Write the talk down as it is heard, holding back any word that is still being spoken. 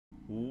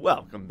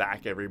Welcome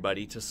back,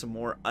 everybody, to some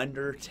more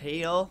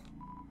UnderTale.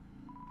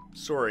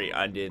 Sorry,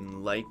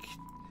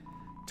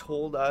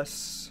 told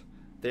us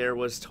there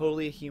was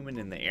totally a human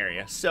in the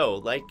area. So,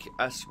 like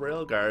us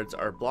rail guards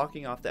are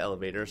blocking off the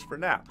elevators for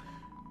now.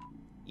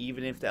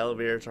 Even if the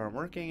elevators aren't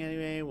working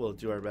anyway, we'll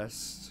do our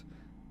best.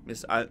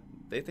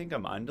 They think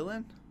I'm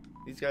Undolin?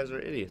 These guys are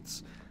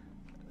idiots.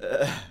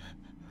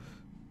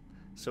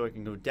 So I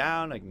can go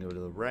down, I can go to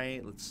the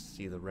right. Let's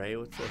see the right.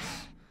 What's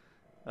this?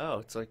 Oh,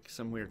 it's like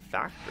some weird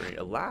factory,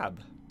 a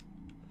lab.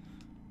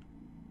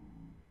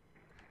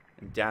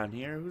 And down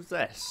here, who's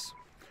this?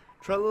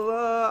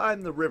 Tralala,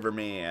 I'm the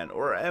riverman.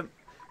 Or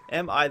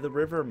am I the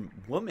river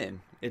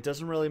woman? It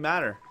doesn't really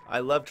matter. I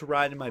love to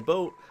ride in my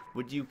boat.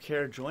 Would you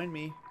care to join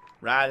me?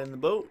 Ride in the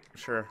boat?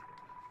 Sure.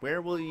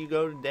 Where will you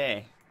go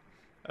today?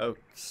 Oh,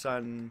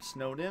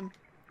 snowed in?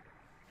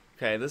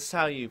 Okay, this is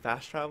how you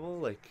fast travel?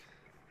 Like,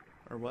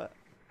 or what?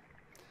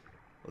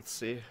 Let's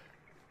see.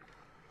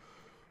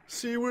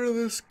 See where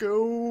this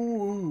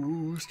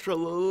goes.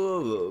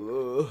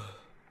 Tra-la-la-la-la.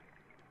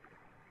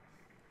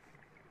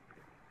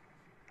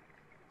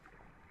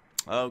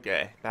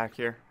 Okay, back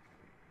here.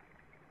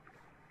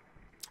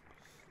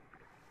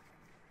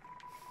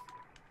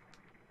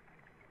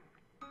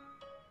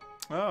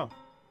 Oh,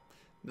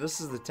 this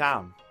is the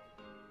town.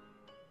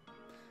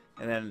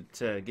 And then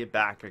to get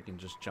back, I can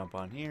just jump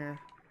on here.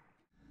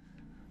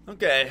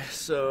 Okay,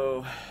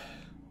 so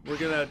we're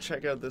gonna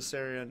check out this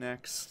area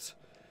next.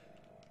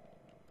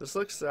 This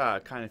looks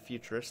kind of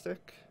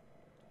futuristic.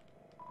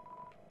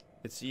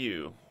 It's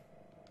you.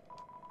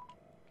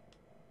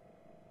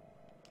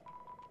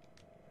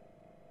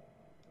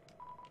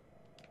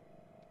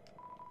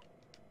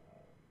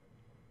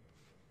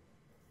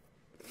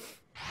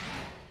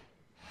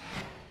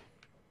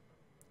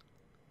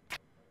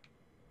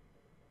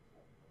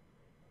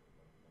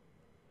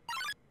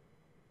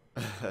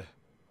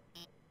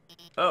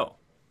 Oh.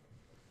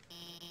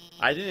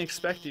 I didn't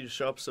expect you to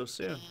show up so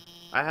soon.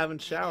 I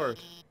haven't showered.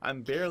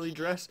 I'm barely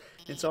dressed.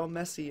 It's all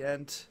messy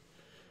and...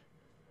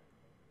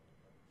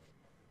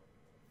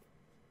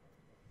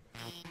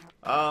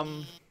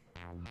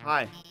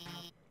 Hi.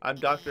 I'm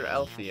Dr.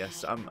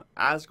 Alphys. I'm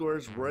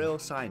Asgore's royal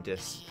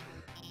scientist.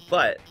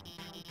 But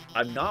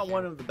I'm not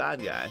one of the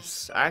bad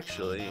guys.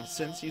 Actually,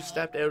 since you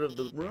stepped out of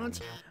the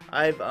ruins,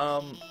 I've,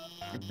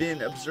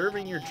 been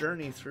observing your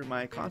journey through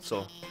my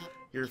console.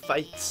 Your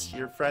fights,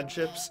 your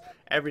friendships,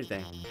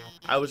 everything.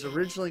 I was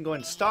originally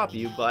going to stop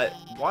you, but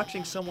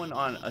watching someone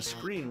on a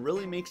screen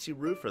really makes you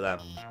root for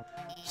them.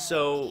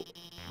 So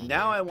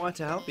now I want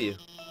to help you.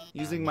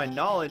 Using my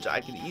knowledge,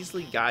 I can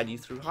easily guide you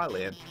through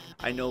Highland.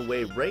 I know a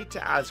way right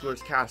to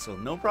Asgore's castle,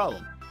 no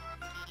problem.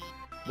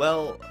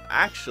 Well,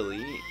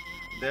 actually,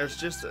 there's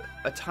just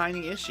a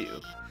tiny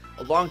issue.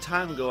 A long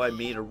time ago, I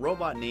made a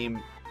robot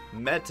named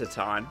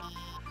Mettaton.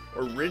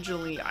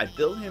 Originally, I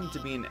built him to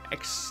be an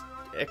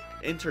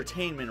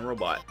entertainment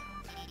robot.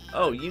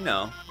 Oh, you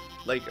know,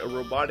 like a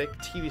robotic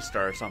TV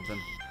star or something.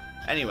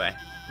 Anyway,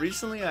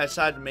 recently I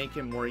decided to make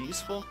him more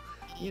useful.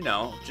 You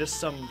know, just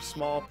some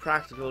small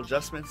practical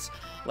adjustments,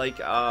 like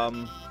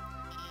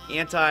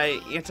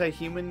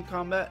anti-human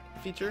combat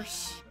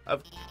features.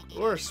 Of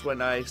course,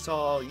 when I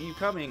saw you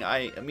coming,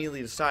 I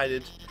immediately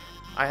decided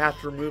I have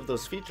to remove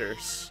those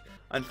features.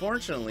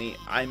 Unfortunately,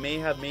 I may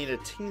have made a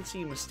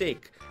teensy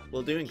mistake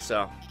while doing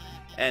so.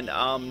 And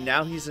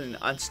now he's an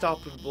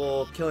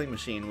unstoppable killing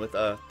machine with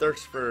a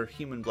thirst for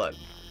human blood.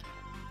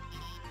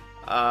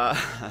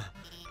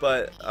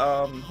 But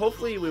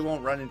hopefully we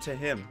won't run into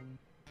him.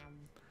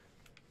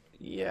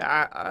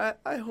 Yeah,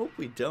 I hope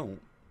we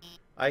don't.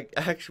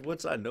 Actually,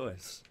 what's that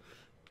noise?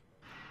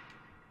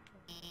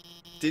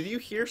 Did you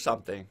hear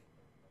something?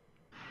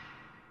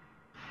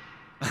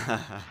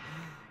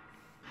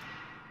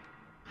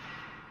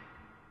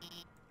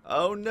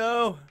 Oh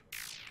no!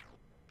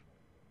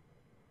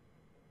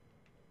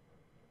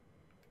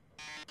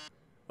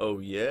 Oh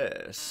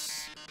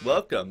yes.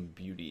 Welcome,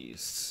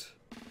 beauties.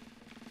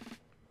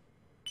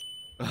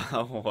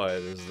 What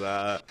is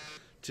that?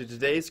 To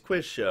today's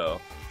quiz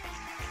show.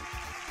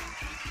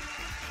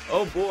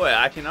 Oh boy,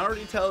 I can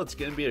already tell it's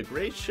going to be a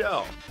great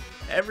show.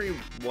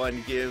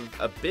 Everyone give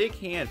a big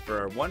hand for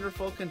our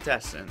wonderful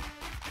contestant.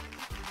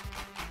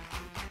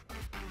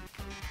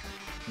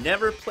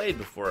 Never played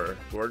before,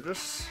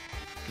 gorgeous?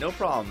 No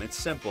problem, it's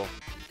simple.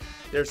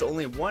 There's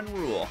only one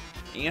rule.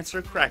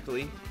 Answer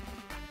correctly,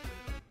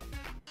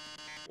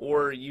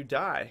 or you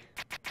die.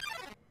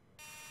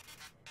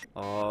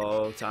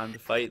 Oh, time to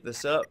fight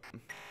this up.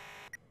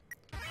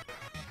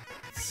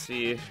 Let's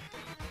see.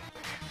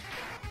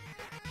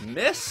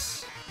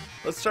 Miss?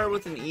 Let's start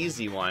with an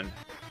easy one.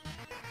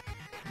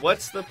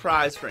 What's the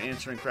prize for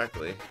answering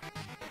correctly?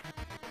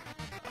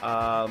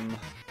 More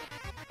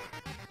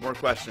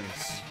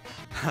questions.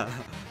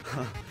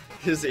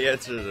 His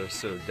answers are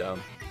so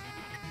dumb.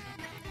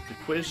 The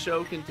quiz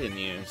show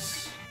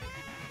continues.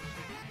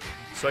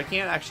 So I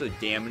can't actually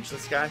damage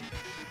this guy,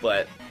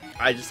 but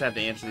I just have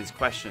to answer these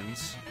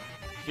questions.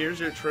 Here's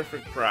your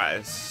terrific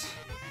prize.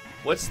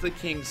 What's the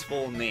king's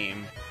full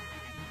name?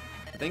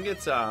 I think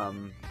it's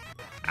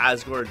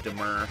Asgore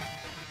Demur.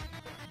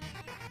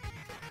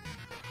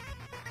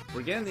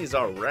 We're getting these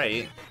all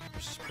right,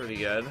 which is pretty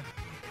good.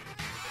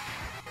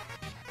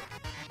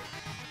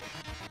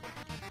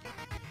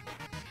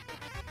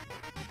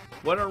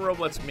 What are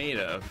robots made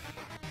of?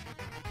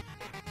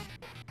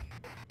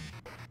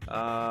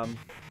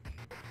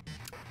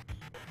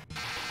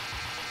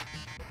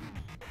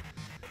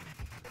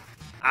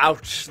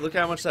 Ouch! Look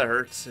how much that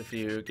hurts if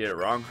you get it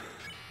wrong.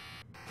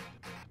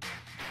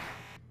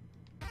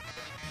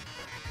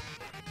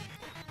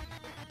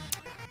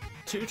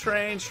 Two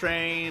trains,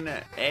 train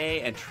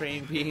A and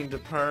train B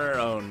depart.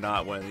 Oh,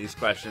 not one of these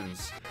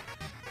questions.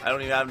 I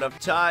don't even have enough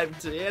time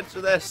to answer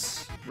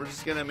this. We're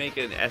just gonna make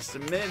an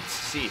estimate.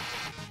 See,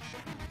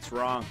 it's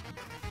wrong.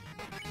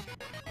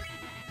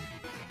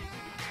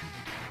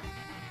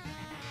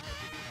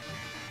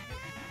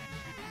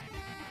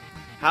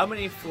 How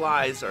many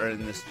flies are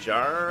in this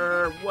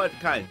jar? What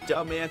kind of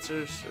dumb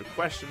answers or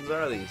questions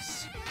are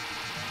these?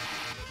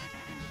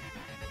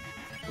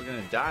 We're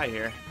gonna die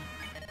here.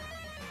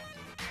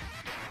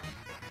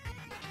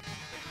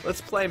 Let's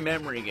play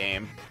memory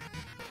game.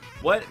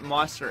 What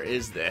monster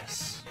is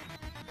this?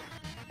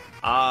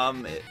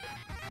 It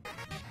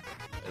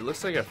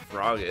looks like a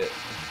frogget.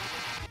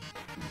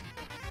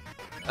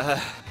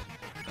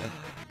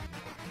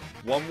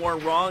 One more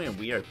wrong and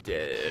we are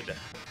dead.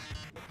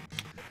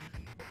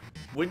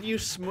 Would you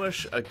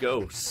smush a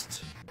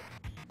ghost?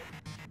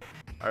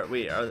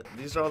 Wait, are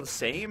these all the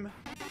same?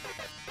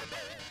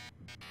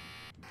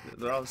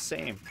 They're all the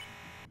same.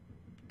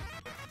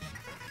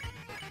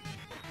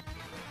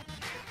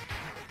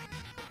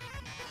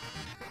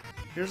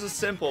 Here's a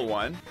simple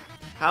one.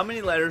 How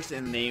many letters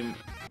in the name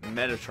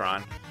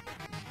Mettaton?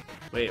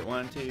 Wait,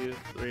 1, 2,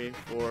 3,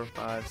 4,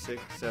 5,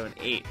 6, 7,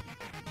 8.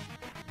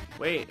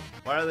 Wait,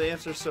 why are the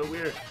answers so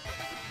weird?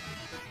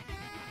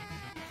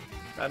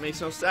 That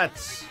makes no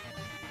sense.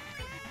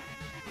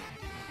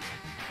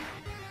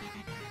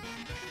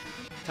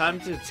 Time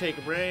to take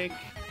a break.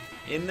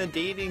 In the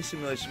dating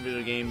simulation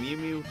video game Mew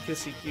Mew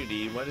Kissy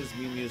Cutie, what is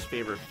Mew Mew's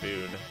favorite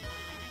food?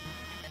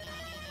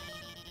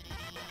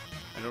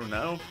 I don't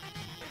know.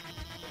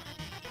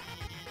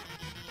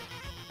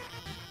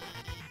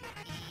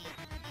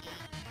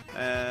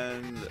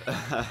 And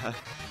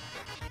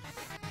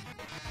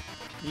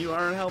you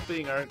aren't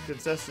helping our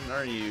contestant,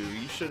 are you?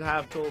 You should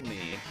have told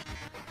me.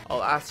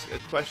 I'll ask a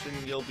question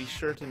you'll be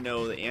sure to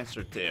know the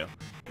answer to.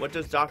 What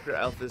does Dr.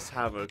 Alphys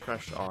have a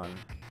crush on?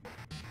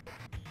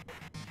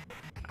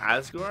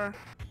 Asgore?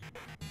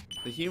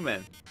 The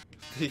human.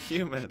 The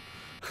human.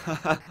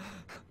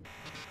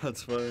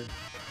 That's funny.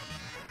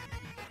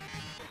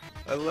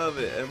 I love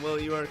it. And well,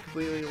 you are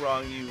completely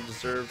wrong. You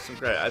deserve some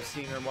credit. I've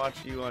seen her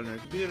watch you on her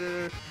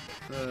computer.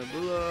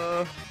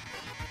 Blah.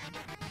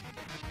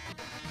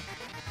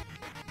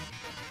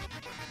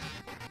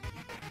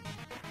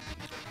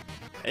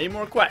 Any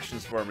more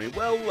questions for me?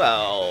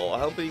 Well,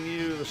 helping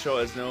you. The show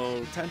has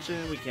no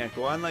tension. We can't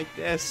go on like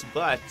this,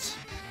 but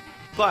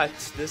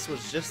this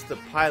was just the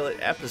pilot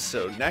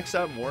episode. Next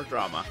up, more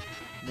drama,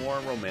 more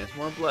romance,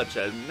 more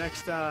bloodshed.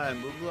 Next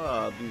time, blah,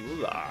 blah, blah,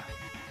 blah.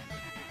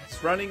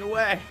 It's running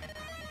away.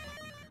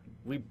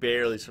 We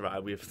barely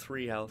survived. We have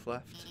 3 health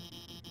left.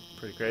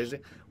 Pretty crazy.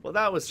 Well,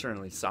 that was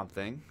certainly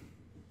something.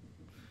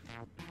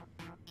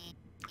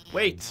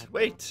 Wait.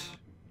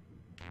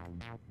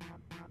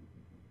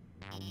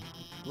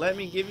 Let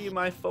me give you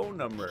my phone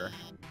number.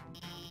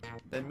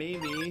 Then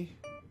maybe...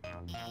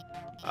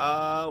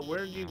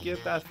 where did you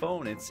get that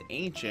phone? It's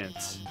ancient.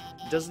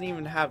 It doesn't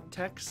even have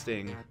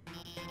texting.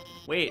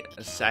 Wait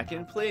a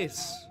second,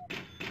 please.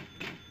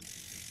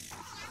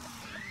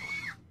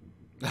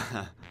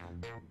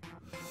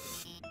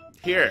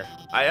 Here,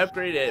 I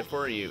upgraded it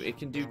for you. It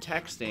can do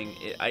texting,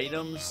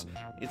 items,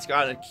 it's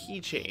got a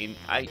keychain.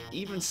 I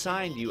even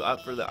signed you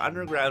up for the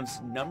Underground's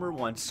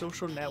 #1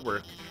 social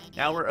network.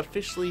 Now we're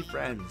officially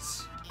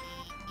friends.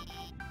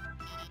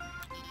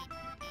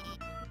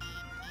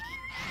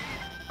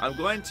 I'm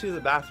going to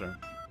the bathroom.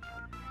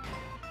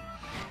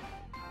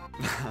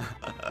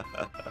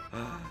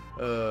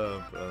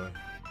 Oh, brother.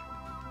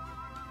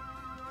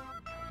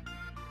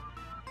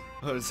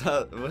 Oh, is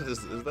that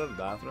the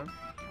bathroom?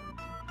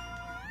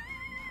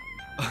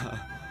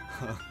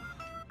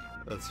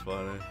 That's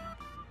funny.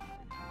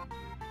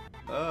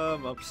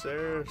 I'm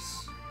upstairs.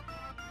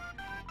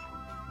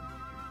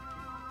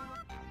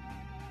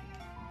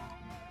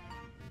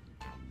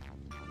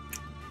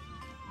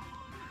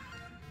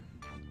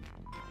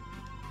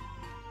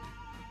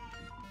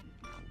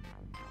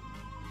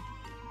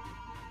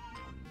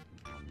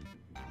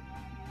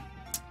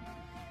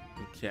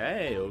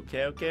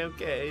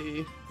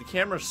 Okay. The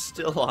camera's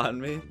still on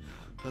me.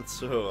 That's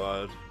so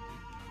odd.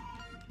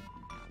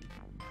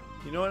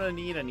 You know what I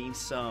need? I need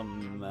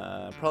some,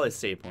 probably a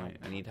save point.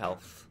 I need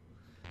health.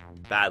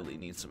 Badly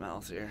need some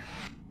health here.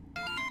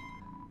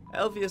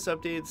 Alphys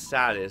updated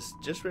status.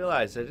 Just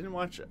realized I didn't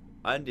watch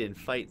Undin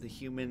fight the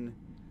human.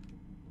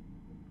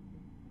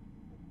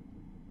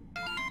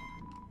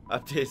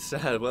 Update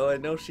status. Well, I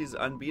know she's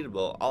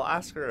unbeatable. I'll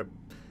ask her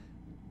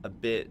a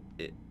bit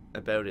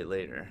about it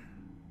later.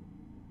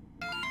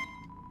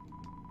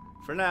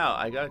 For now,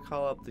 I gotta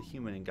call up the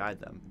human and guide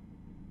them.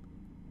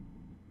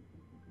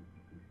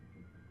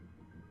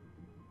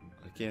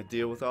 I can't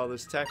deal with all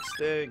this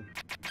texting.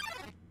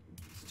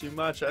 It's too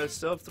much. I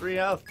still have 3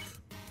 health.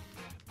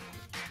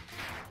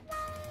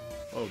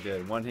 Oh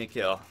good, 1-hit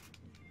kill.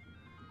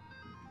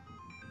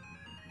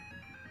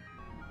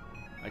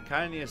 I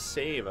kinda need a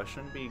save. I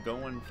shouldn't be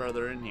going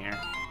further in here.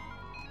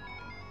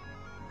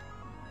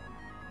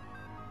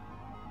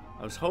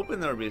 I was hoping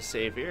there would be a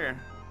save here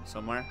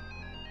somewhere.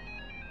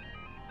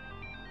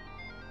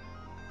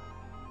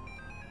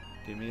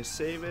 Give me a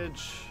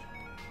savage.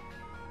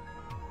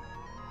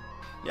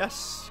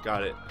 Yes,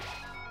 got it.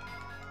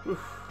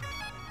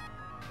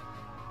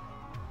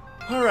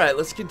 Alright,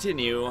 let's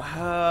continue.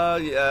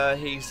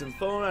 He's on the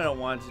phone. I don't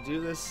want to do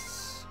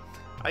this.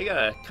 I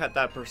gotta cut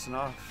that person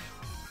off.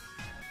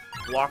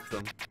 Block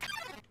them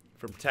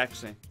from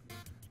texting.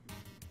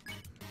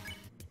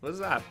 What is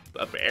that?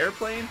 An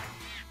airplane?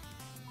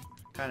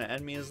 What kind of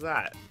enemy is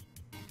that?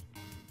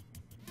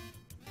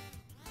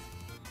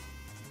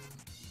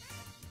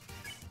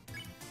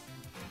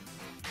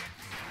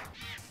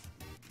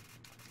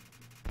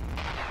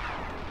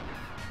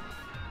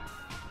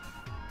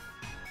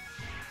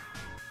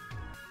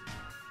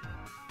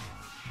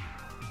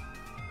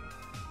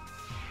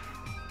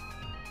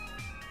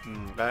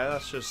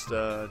 That's just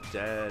a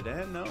dead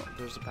end. No,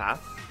 there's a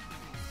path.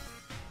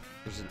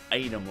 There's an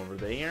item over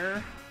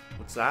there.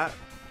 What's that?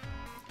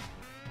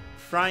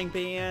 Frying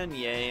pan.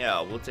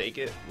 Yeah, we'll take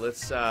it.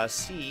 Let's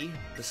see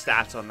the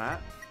stats on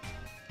that.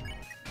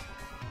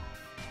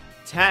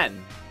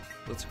 10.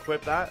 Let's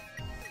equip that.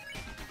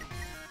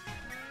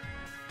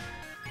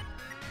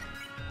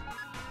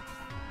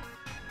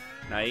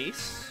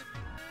 Nice.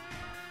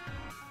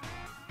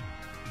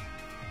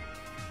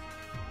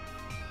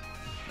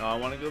 No, I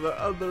want to go the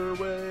other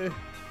way.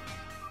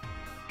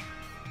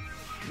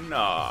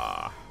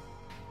 Nah.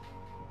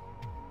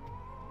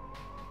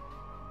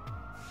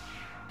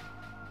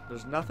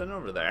 There's nothing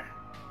over there.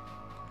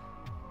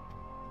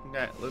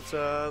 Okay,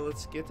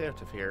 let's get out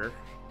of here.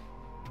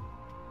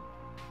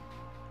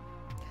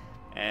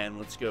 And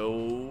let's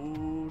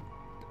go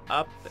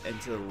up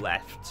and to the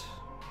left.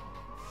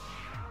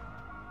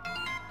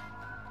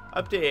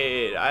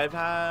 Update. I've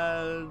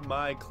had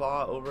my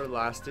claw over the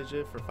last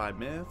digit for 5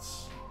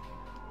 minutes.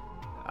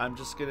 I'm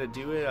just gonna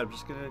do it. I'm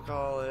just gonna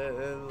call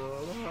it.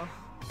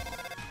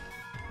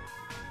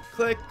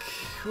 Click.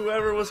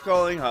 Whoever was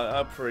calling hung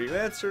up for you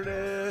answered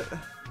it.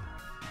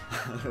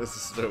 This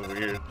is so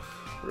weird.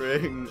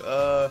 Ring.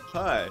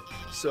 Hi.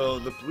 So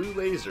the blue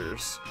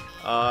lasers.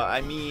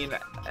 I mean,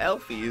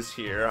 Alphys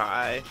here.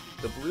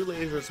 The blue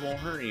lasers won't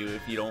hurt you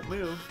if you don't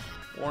move.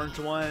 Orange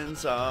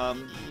ones,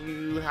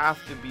 you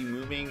have to be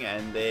moving,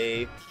 and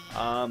they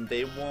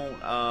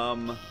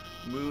won't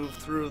move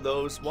through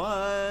those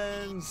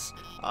ones.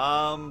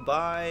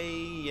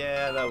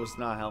 Yeah, that was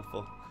not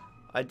helpful.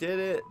 I did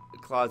it.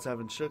 Claws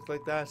haven't shook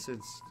like that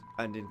since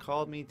Undin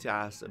called me to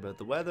ask about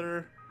the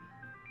weather.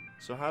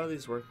 So how do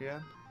these work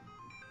again?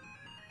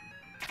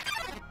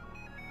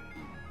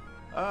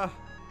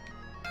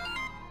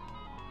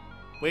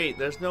 Wait,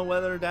 there's no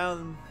weather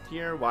down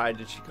here. Why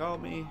did she call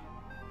me?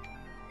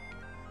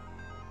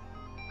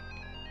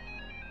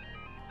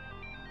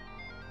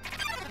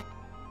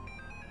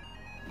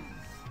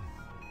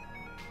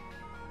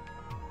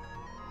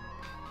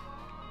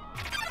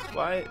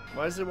 Why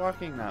is it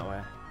walking that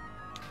way?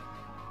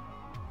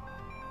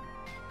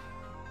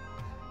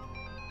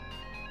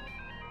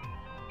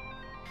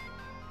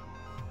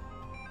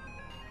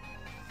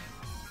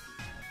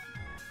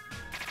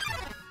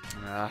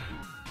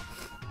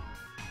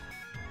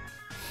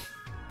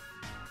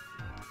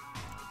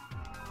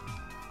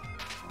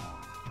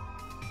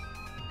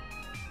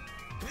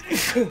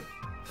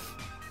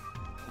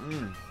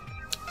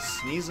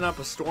 Sneezing up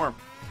a storm.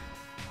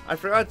 I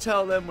forgot to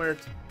tell them where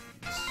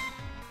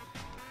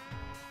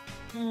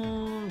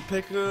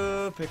pick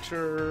a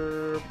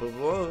picture. Blah,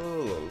 blah,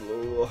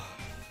 blah, blah.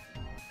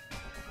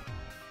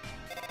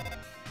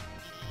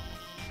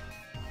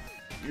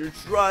 You're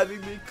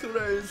driving me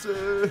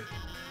crazy.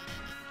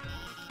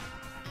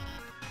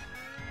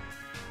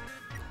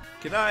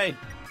 Can I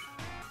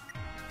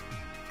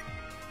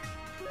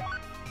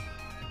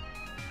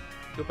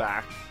go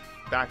back?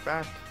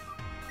 Back.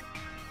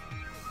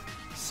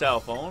 Cell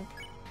phone.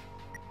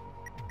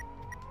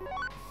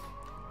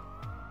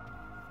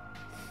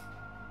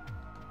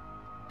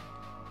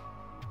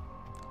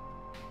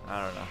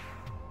 I don't know.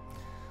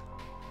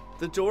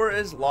 The door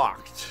is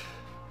locked.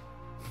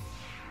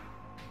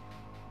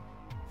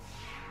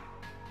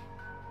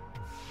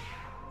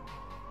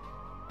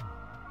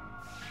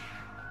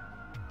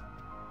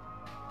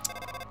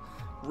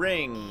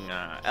 Ring.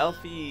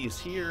 Alphys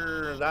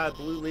here. That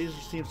blue laser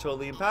seems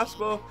totally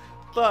impassable,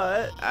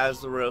 but as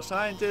the royal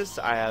scientist,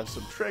 I have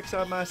some tricks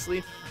on my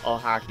sleeve. I'll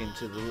hack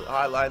into the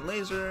hotline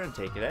laser and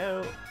take it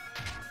out.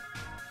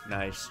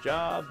 Nice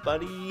job,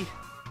 buddy.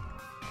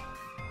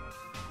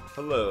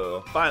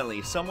 Hello.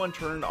 Finally, someone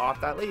turned off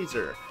that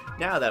laser.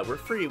 Now that we're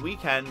free, we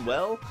can,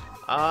 well,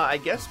 I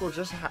guess we'll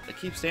just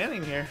keep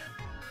standing here.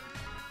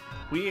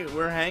 We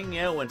were hanging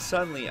out when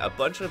suddenly a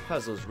bunch of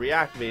puzzles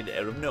reactivated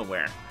out of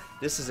nowhere.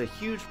 This is a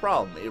huge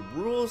problem. It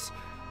rules.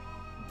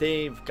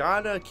 They've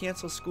gotta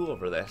cancel school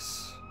over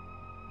this.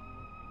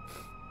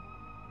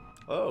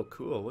 Oh,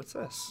 cool. What's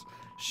this?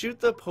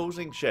 Shoot the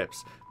opposing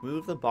ships.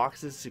 Move the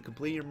boxes to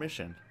complete your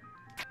mission.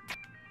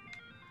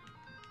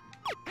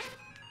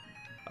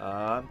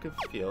 I'm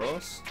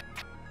confused.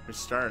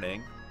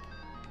 Restarting.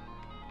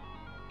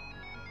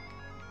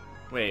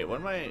 Wait, what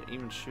am I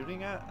even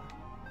shooting at?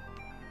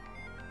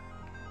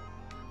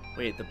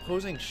 Wait, the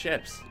opposing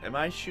ships. Am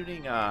I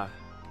shooting,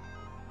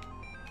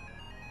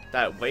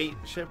 that weight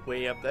ship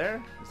way up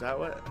there? Is that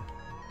what?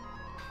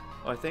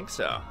 Oh, I think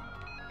so.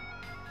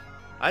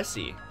 I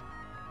see.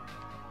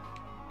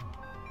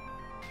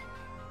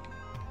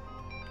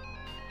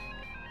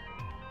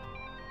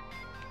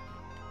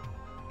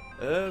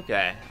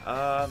 Okay,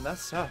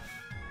 that's tough.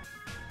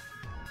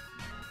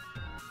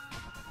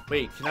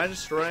 Wait, can I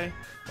destroy?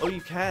 Oh,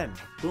 you can.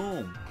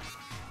 Boom.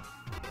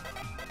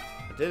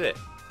 I did it.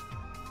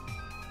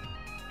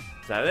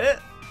 Is that it?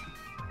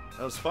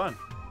 That was fun.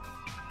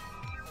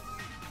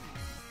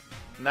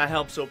 And that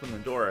helps open the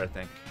door, I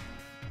think.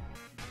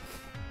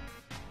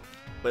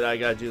 But I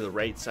gotta do the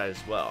right side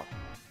as well.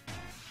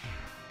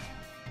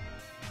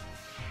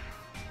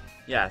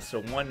 Yeah,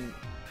 so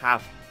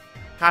half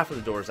of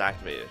the door is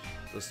activated.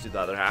 Let's do the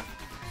other half.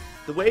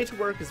 The way to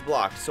work is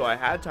blocked, so I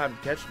had time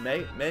to catch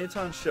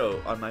Mettaton's show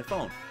on my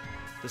phone.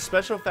 The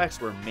special effects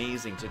were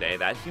amazing today.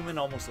 That human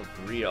almost looked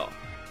real.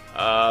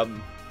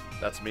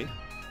 That's me.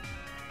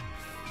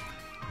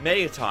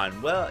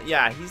 Mettaton, well,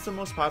 yeah, he's the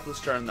most popular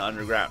star in the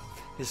underground.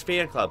 His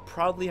fan club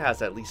probably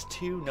has at least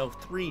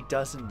 3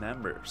 dozen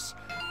members.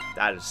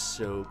 That is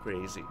so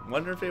crazy.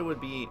 Wonder if it would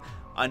be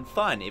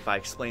unfun if I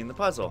explained the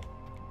puzzle.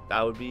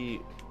 That would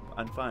be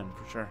unfun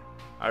for sure.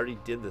 I already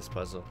did this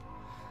puzzle.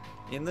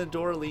 In the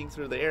door leading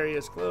through the area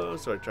is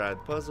closed, so I tried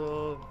the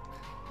puzzle.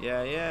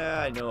 Yeah,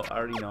 I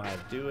already know how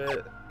to do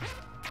it.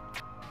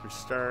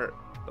 Restart.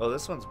 Oh,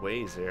 this one's way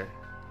easier.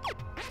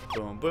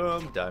 Boom,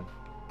 boom, done.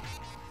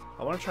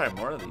 I want to try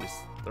more of these.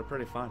 They're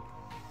pretty fun.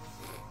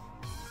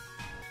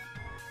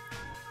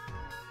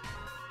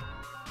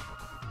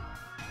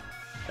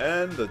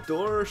 And the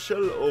door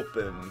shall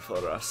open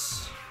for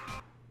us.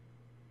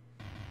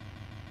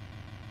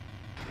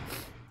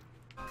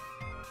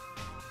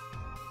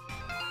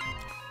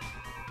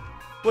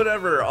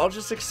 Whatever, I'll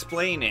just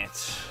explain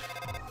it.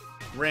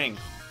 Ring.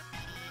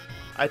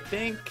 I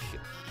think...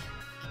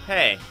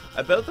 Hey,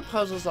 about the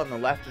puzzles on the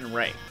left and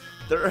right.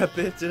 They're a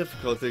bit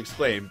difficult to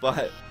explain,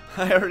 but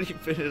I already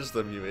finished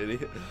them, you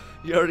idiot.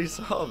 You already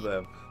solved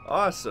them.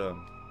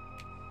 Awesome.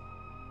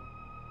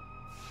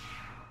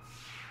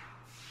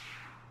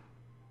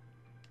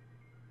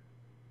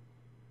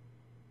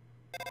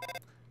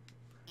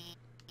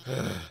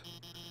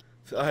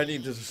 I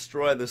need to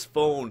destroy this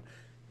phone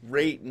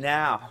right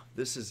now.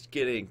 This is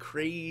getting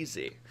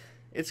crazy.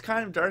 It's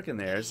kind of dark in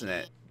there, isn't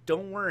it?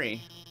 Don't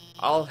worry.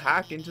 I'll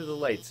hack into the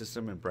light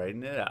system and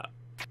brighten it up.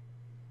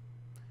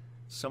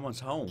 Someone's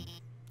home.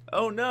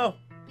 Oh no!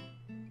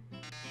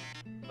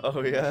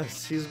 Oh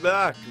yes, he's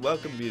back.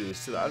 Welcome,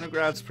 beauties, to the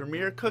Underground's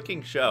premiere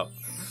cooking show.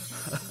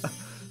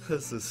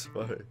 This is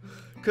funny.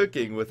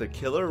 Cooking with a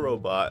killer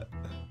robot.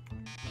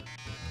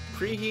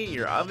 Preheat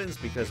your ovens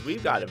because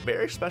we've got a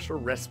very special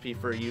recipe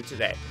for you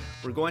today.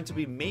 We're going to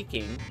be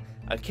making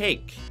a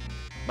cake.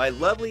 My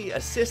lovely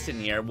assistant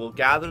here will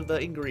gather the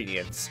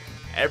ingredients.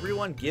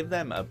 Everyone give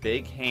them a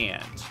big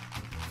hand.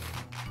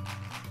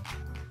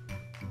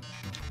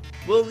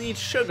 We'll need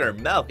sugar,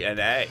 milk, and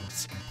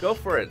eggs. Go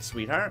for it,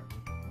 sweetheart.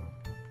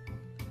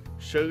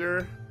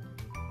 Sugar,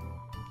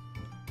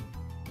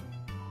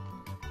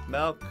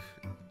 milk,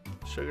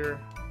 sugar.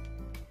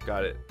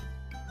 Got it.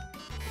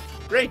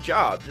 Great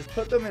job. Just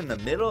put them in the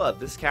middle of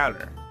this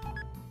counter.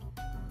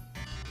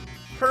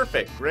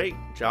 Perfect. Great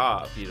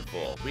job.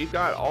 Beautiful. We've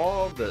got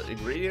all the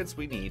ingredients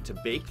we need to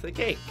bake the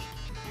cake.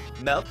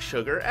 Milk,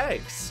 sugar,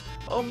 eggs.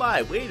 Oh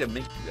my, wait a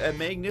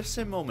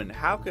magnificent moment.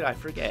 How could I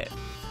forget?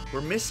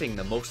 We're missing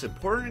the most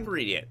important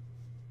ingredient.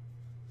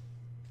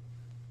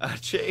 A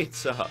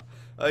chainsaw.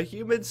 A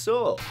human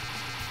soul.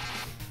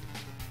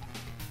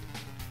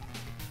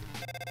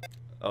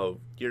 Oh,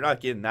 you're not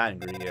getting that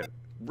ingredient.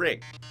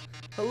 Ring.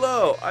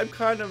 Hello, I'm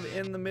kind of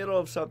in the middle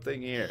of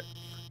something here.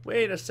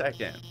 Wait a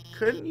second.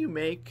 Couldn't you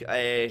make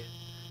a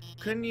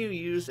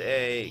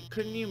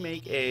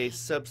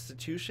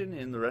substitution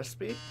in the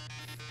recipe?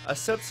 A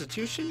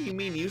substitution? You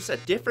mean use a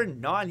different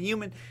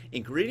non-human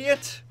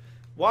ingredient?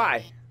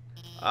 Why?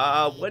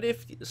 What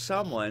if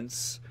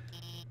someone's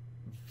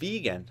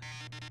vegan?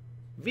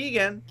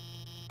 Vegan?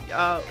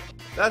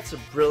 That's a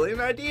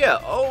brilliant idea.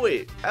 Oh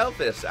wait,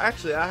 Alphys,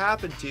 actually I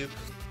happen to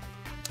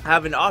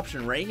have an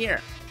option right here.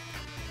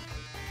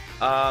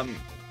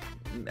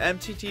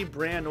 MTT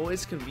brand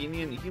always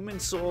convenient human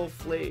soul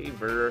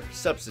flavor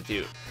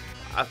substitute.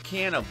 A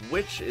can of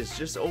which is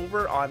just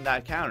over on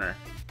that counter.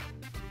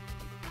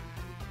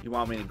 You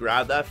want me to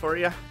grab that for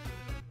you?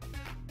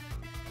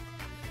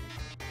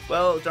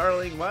 Well,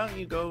 darling, why don't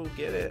you go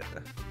get it?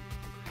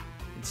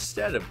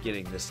 Instead of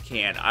getting this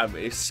can, I'm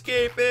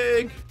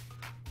escaping.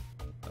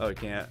 Oh, I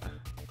can't.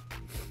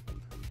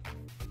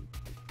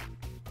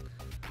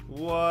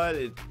 What?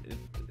 It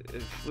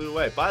flew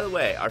away. By the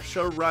way, our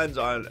show runs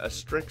on a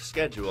strict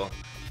schedule.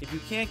 If you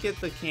can't get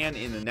the can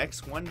in the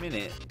next 1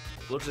 minute,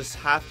 we'll just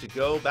have to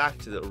go back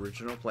to the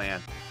original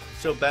plan.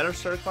 So better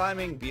start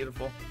climbing.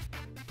 Beautiful.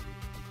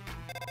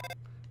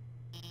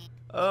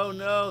 Oh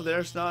no,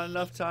 there's not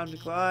enough time to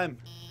climb.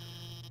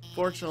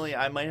 Fortunately,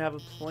 I might have a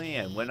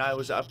plan. When I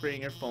was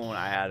upgrading your phone,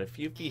 I had a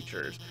few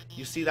features.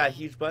 You see that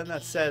huge button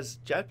that says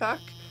jetpack?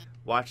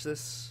 Watch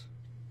this.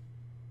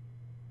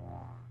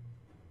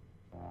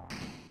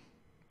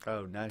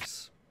 Oh,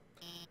 nice.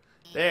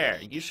 There,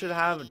 you should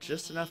have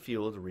just enough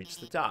fuel to reach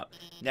the top.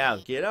 Now,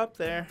 get up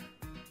there.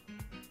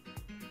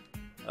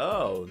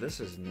 Oh, this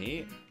is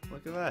neat.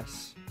 Look at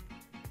this.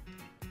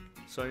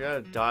 So I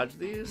gotta dodge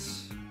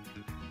these?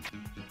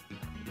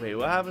 Wait,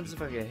 what happens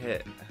if I get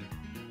hit?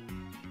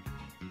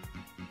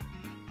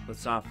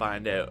 Let's not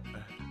find out.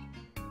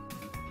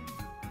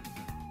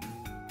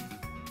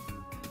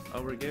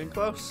 Oh, we're getting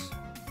close.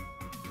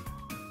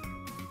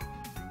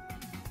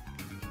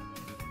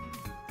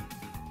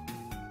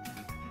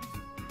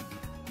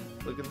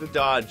 Look at the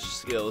dodge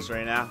skills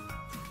right now.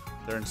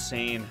 They're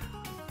insane.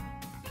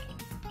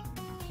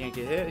 Can't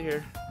get hit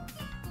here.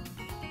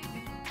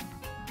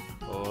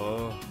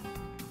 Oh.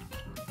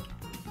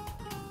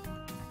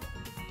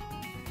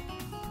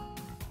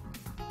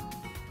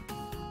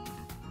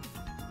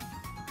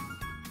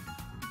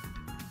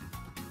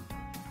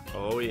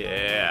 Oh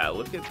yeah,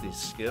 look at these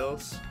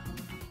skills.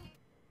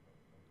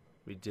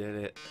 We did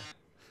it.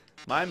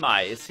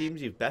 My, it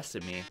seems you've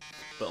bested me,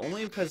 but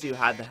only because you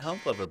had the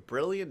help of a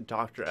brilliant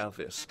Dr.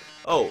 Alphys.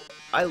 Oh,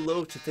 I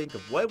loathe to think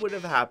of what would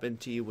have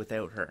happened to you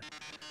without her.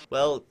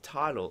 Well,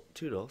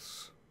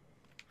 Toodles.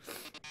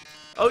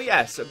 Oh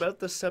yes, about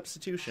the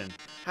substitution.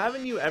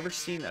 Haven't you ever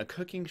seen a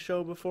cooking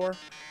show before?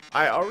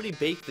 I already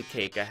baked the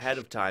cake ahead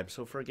of time,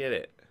 so forget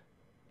it.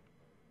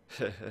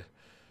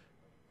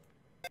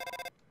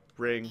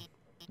 Ring.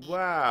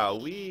 Wow,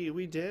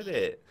 we did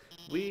it.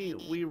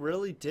 We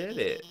really did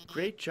it.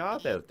 Great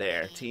job out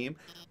there, team.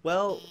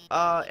 Well,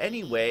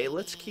 anyway,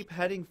 let's keep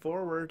heading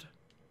forward.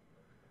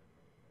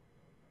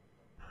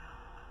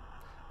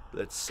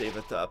 Let's save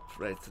it up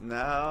right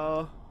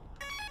now.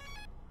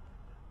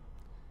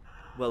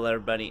 Well,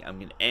 everybody, I'm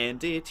going to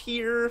end it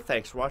here.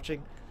 Thanks for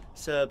watching.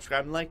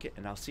 Subscribe and like it,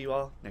 and I'll see you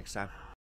all next time.